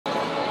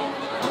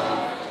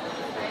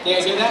Can you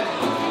guys hear that?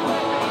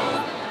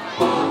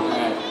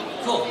 Alright,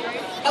 cool.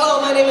 Hello,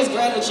 my name is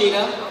Grant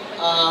Uchida.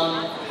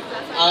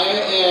 I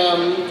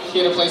am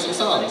here to play some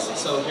songs.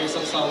 So here's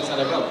some songs that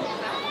I wrote.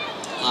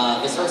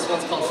 This first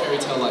one's called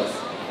FairyTale Life.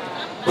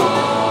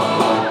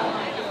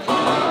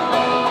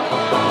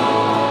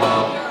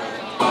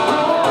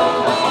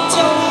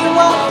 Tell me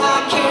what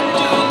I can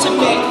do to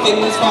make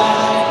things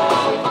right.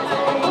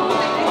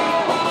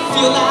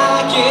 Feel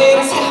like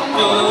it's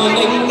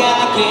happening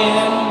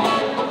again.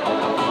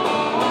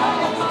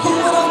 Who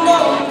would have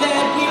known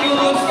that we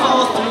would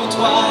fall through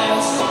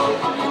twice?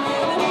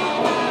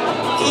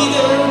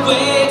 Either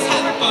way, it's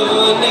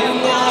happening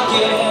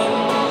again.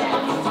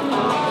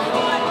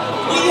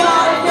 We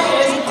are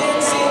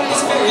residents in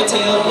this fairy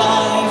tale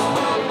life.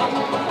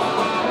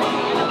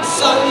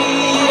 Sorry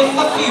if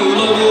I feel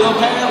a little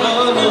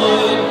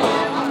paranoid.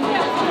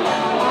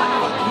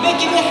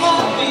 Making you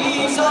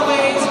happy's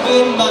always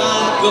been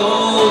my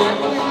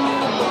goal.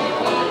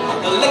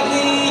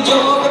 Lately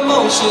your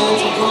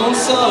emotions have grown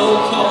so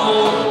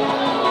cold.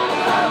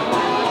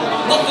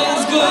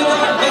 Nothing's good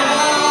or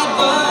bad,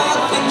 but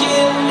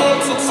thinking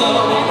makes it so.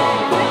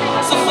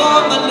 So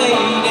for my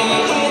lady,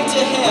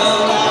 into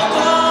hell I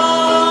go.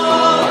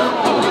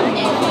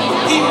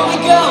 Here we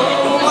go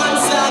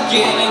once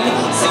again.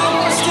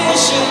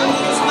 Superstition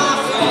is my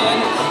friend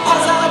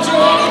as I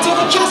journey to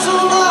the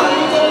castle on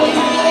the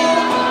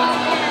hill.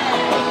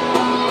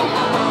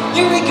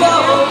 Here we go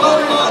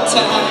one more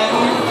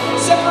time.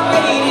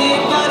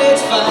 Separated, but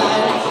it's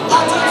fine.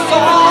 I'll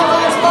defy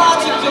what's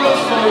logical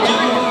for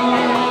you,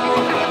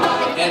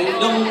 and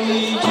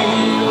only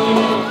you.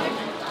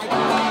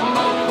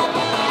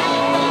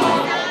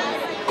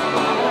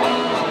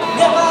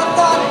 Never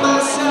thought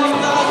myself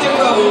the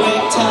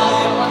heroic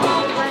type.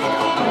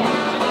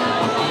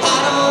 I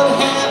don't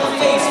have a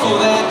face for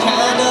that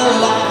kind of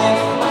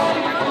life,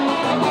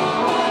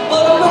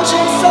 but a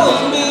merchant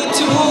sold me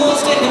tools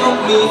to help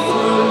me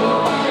through.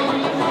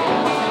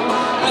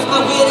 My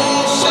wit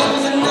as sharp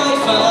as a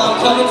knife, I'm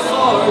coming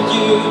for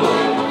you.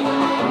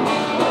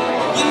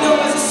 You know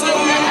as the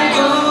saying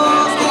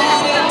goes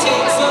that it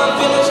takes a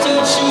village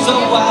to choose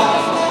a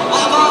wife.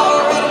 I've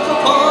already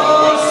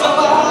proposed, so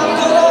I'm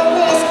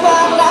gonna risk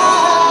my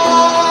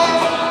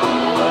life.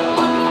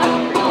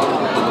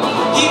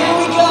 Here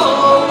we go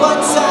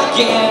once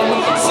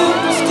again.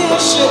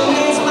 Superstition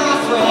is my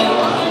friend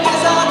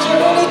as I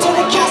journey to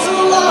the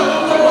castle on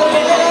the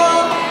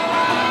hill.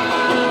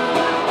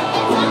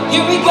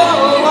 Here we go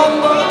one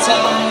more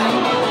time.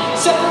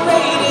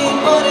 Separated,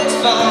 but it's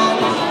fine.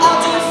 I'll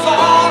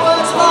defy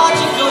what's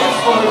logical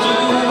for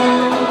you,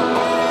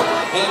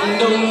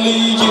 and only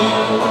you.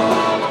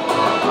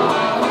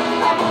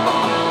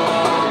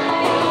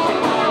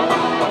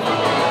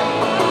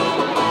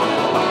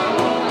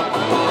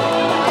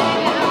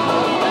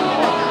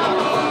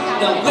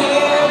 Now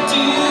where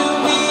do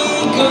we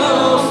go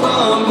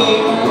from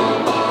here?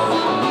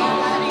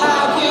 I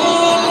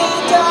really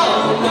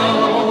don't know.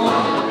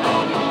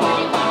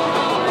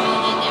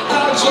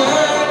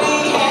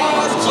 Journey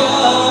has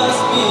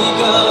just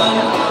begun,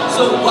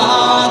 so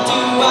why do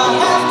I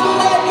have to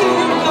let you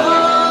go?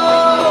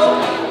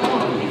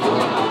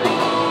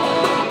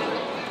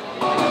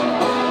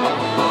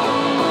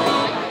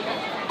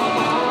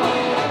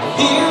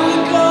 Here we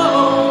go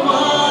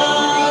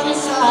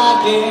once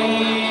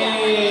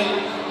again.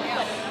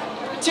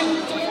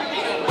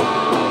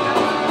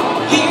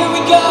 Here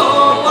we go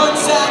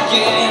once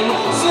again.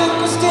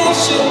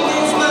 Superstition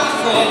is my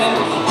friend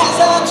as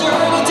I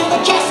journey to the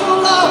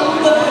castle on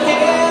the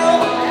hill.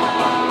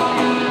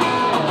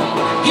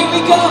 Here we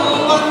go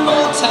one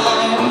more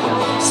time.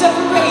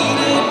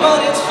 Separated, but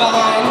it's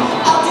fine.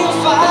 I'll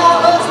defy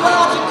what's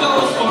logical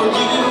for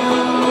you,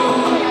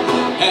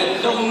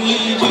 and only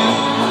you.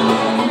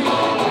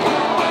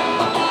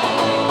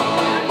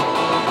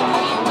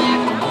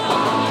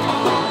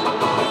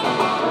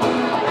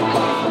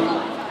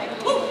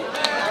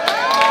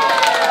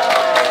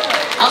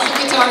 How's the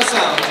guitar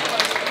sound?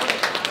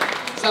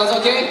 Sounds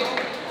okay?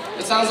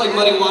 It sounds like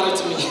muddy water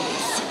to me.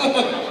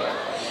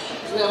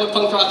 Isn't that what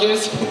punk rock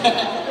is?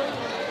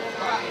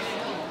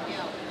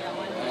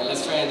 Alright,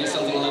 let's try and do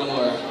something a little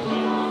more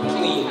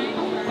clean.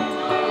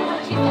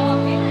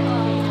 Okay.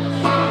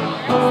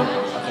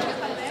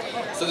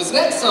 So this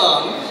next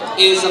song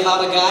is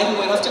about a guy who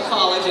went off to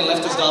college and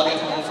left his dog at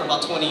home for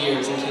about 20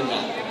 years and came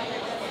back.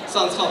 The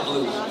song's called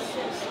Blue.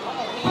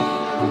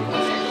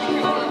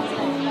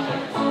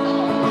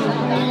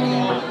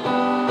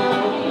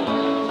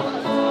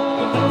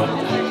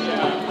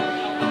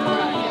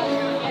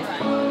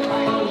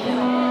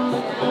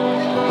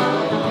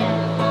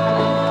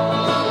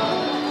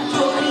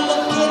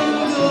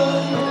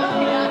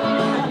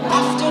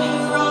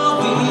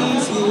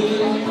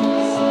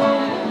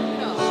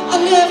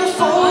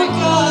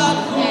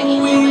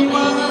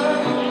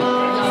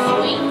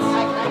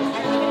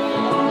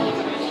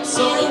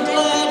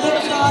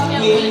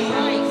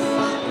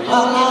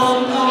 While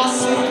I'm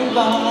passing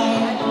by,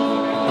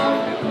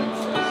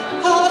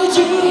 how did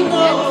you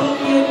know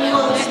it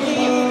was me?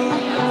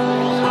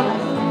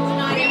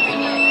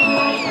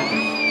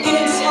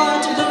 It's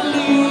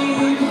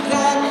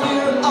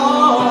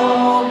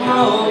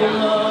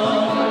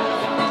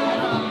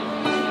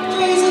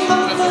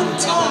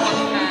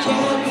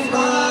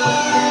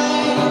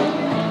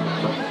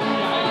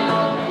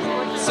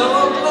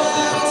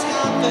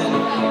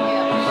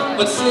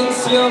But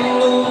since you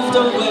moved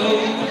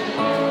away,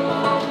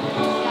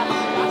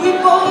 we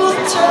both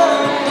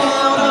turned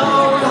out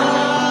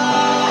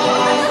alright.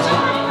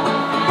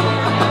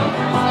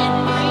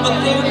 But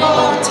there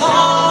are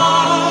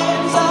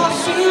times I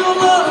feel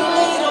a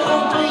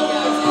little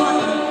blue,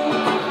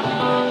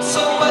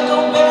 so I go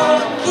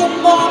back in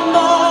my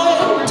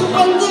mind to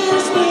when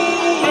there's me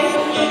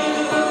and you.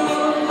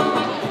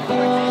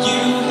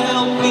 You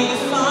help me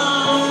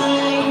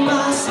find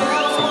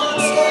myself one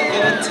step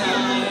at a time.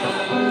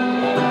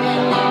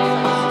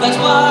 That's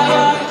why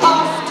I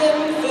often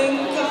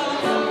think of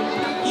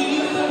you.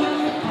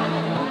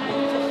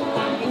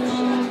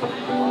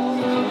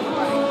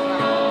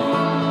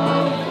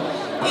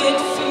 It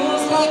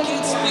feels like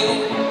it's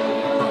been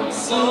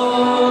so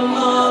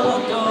long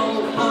ago.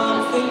 I'm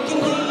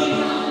thinking of you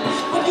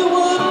when you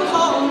would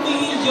call me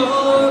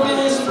your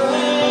best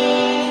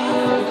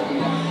friend.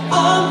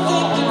 I'm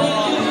thinking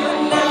of you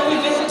now we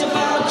vent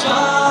about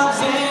jobs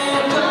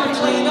and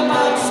complain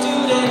about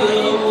student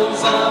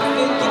loans. I'm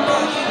thinking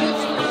of you,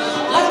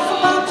 laugh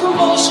about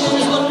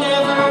promotions we'll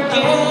never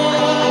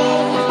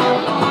get.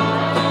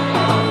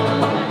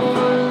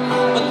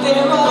 But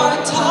there are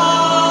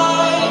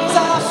times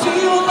I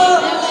feel a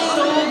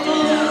little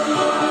blue,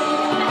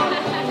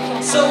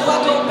 so I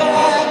go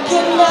back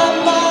in my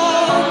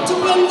mind to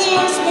when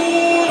there's me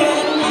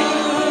and you.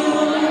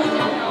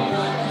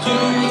 You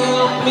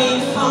help me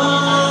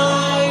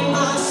find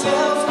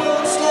myself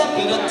one step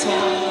at a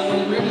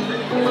time.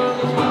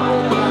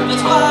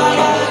 That's why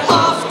I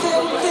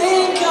often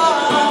think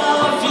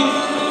of you.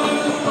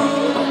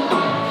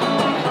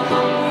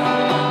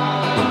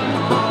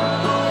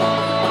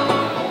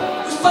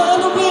 We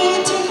find a way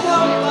to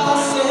help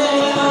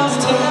ourselves,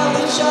 tell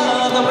each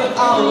other we're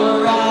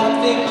alright,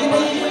 thinking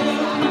of you.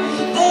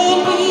 Then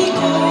we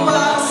go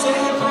our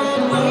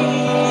separate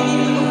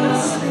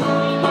ways.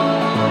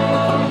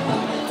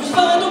 We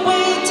find a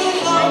way to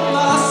help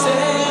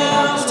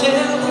ourselves,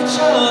 tell each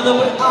other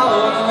we're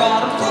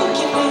alright, I'm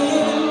thinking of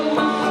you.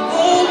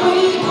 Then we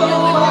go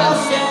our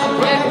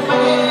separate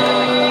ways.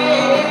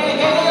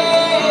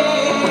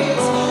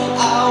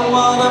 I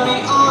wanna be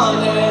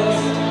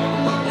honest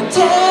and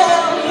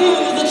tell you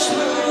the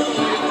truth.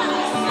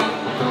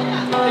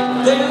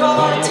 There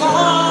are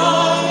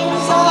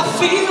times I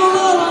feel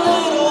a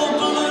little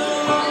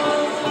blue,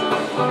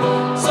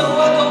 so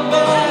I go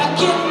back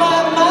in my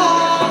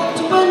mind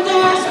to when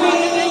there's me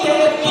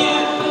and you.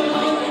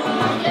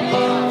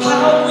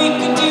 How we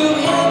could do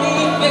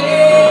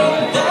anything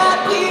that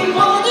we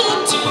wanted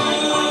to.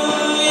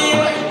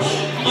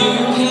 You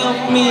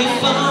help me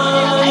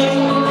find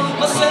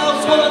myself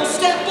one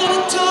step at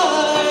a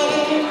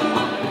time.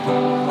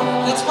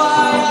 That's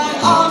why I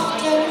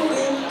often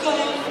think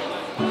of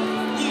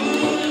you.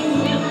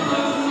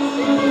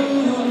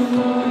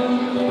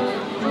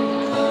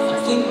 I'm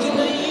thinking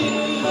of you.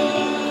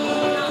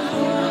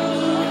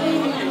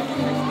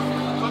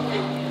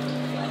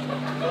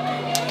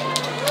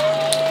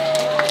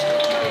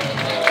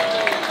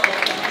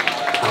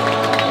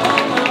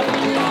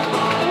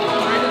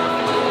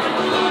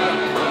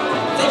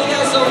 Thank you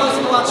guys so much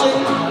for watching.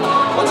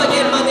 Once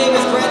again, my name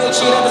is Grant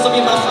Uchida. This will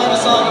be my final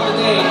song of the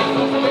day.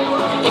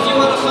 If you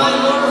want to find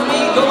more of me,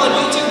 go on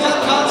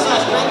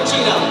youtube.com/Grant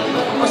Uchida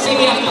or see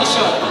me after the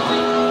show.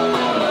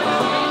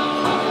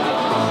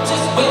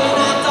 Just when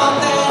I thought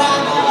that I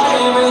got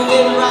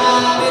everything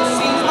right, it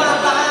seems my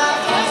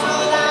life has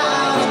run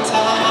out of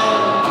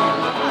time.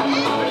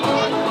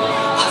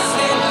 I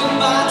said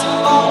goodbye to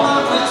all my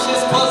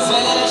precious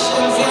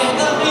possessions and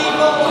the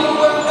people who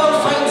were no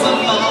friends of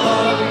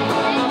mine.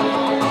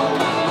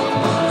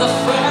 The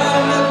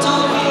friend that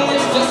told me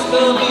it's just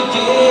the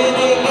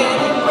beginning and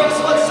embrace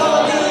what's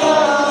on the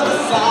other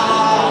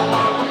side.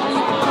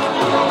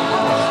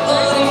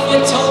 But if you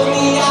told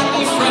me I'd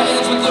be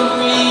friends with the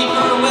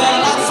reaper,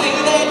 well, I'd say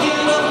that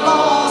you'd have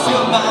lost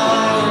your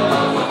mind.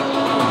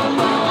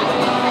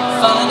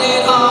 Find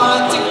it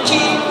hard to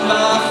keep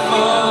my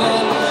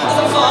footing as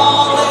I'm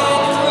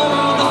falling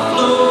through the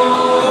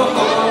floor,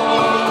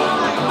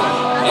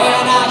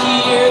 and I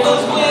hear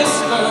those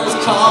whispers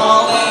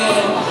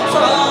calling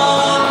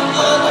from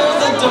under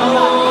the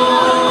door.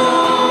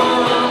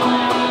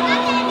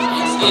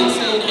 It's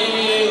instant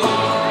hell,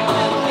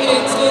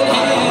 instant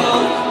hell,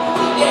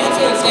 yeah, it's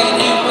instant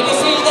hell. When you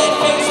see that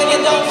face and you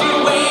don't feel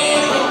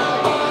well,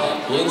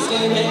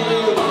 instant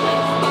hell.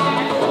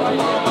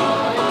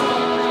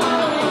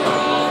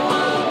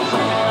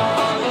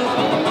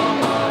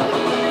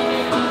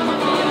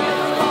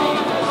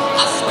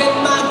 I spend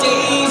my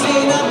days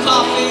in a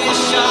coffee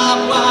shop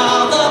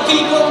while the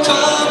people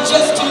come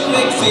just to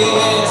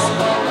exist.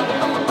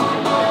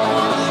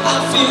 I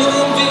feel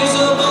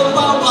invisible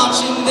while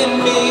watching them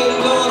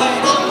mingle,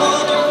 and I'm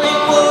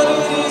wondering what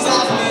it is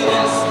I've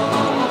missed.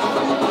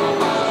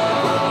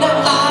 Now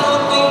I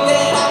don't think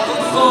that I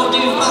could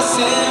forgive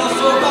myself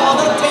for all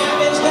the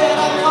damage that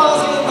I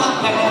caused in my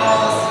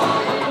past.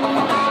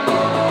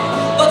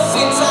 But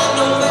since I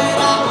know that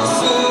I will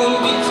soon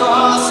be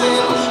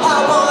crossing, I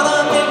wanna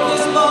make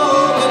this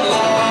moment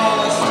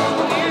last.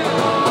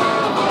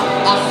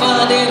 I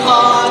find it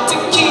hard to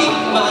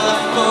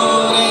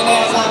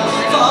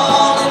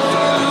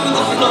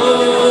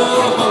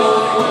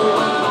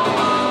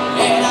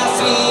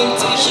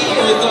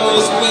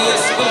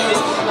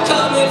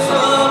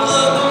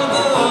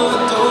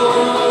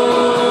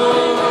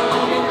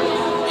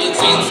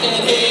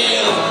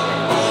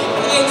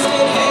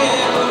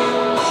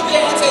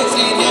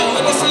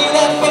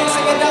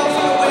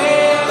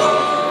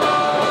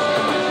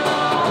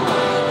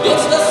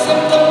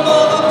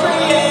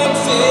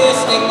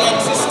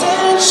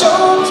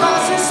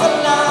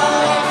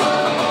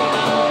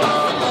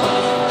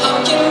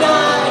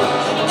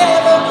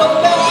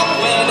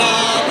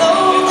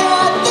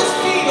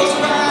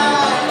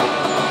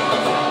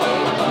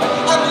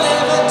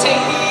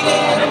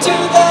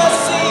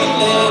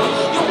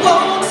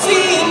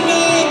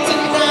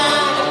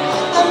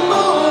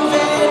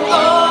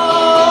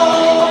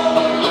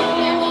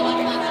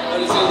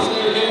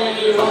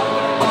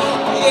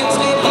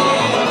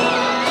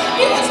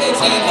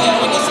stand here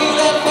when you see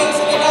that face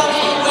and you don't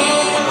know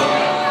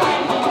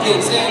where.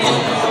 Can't stand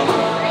here.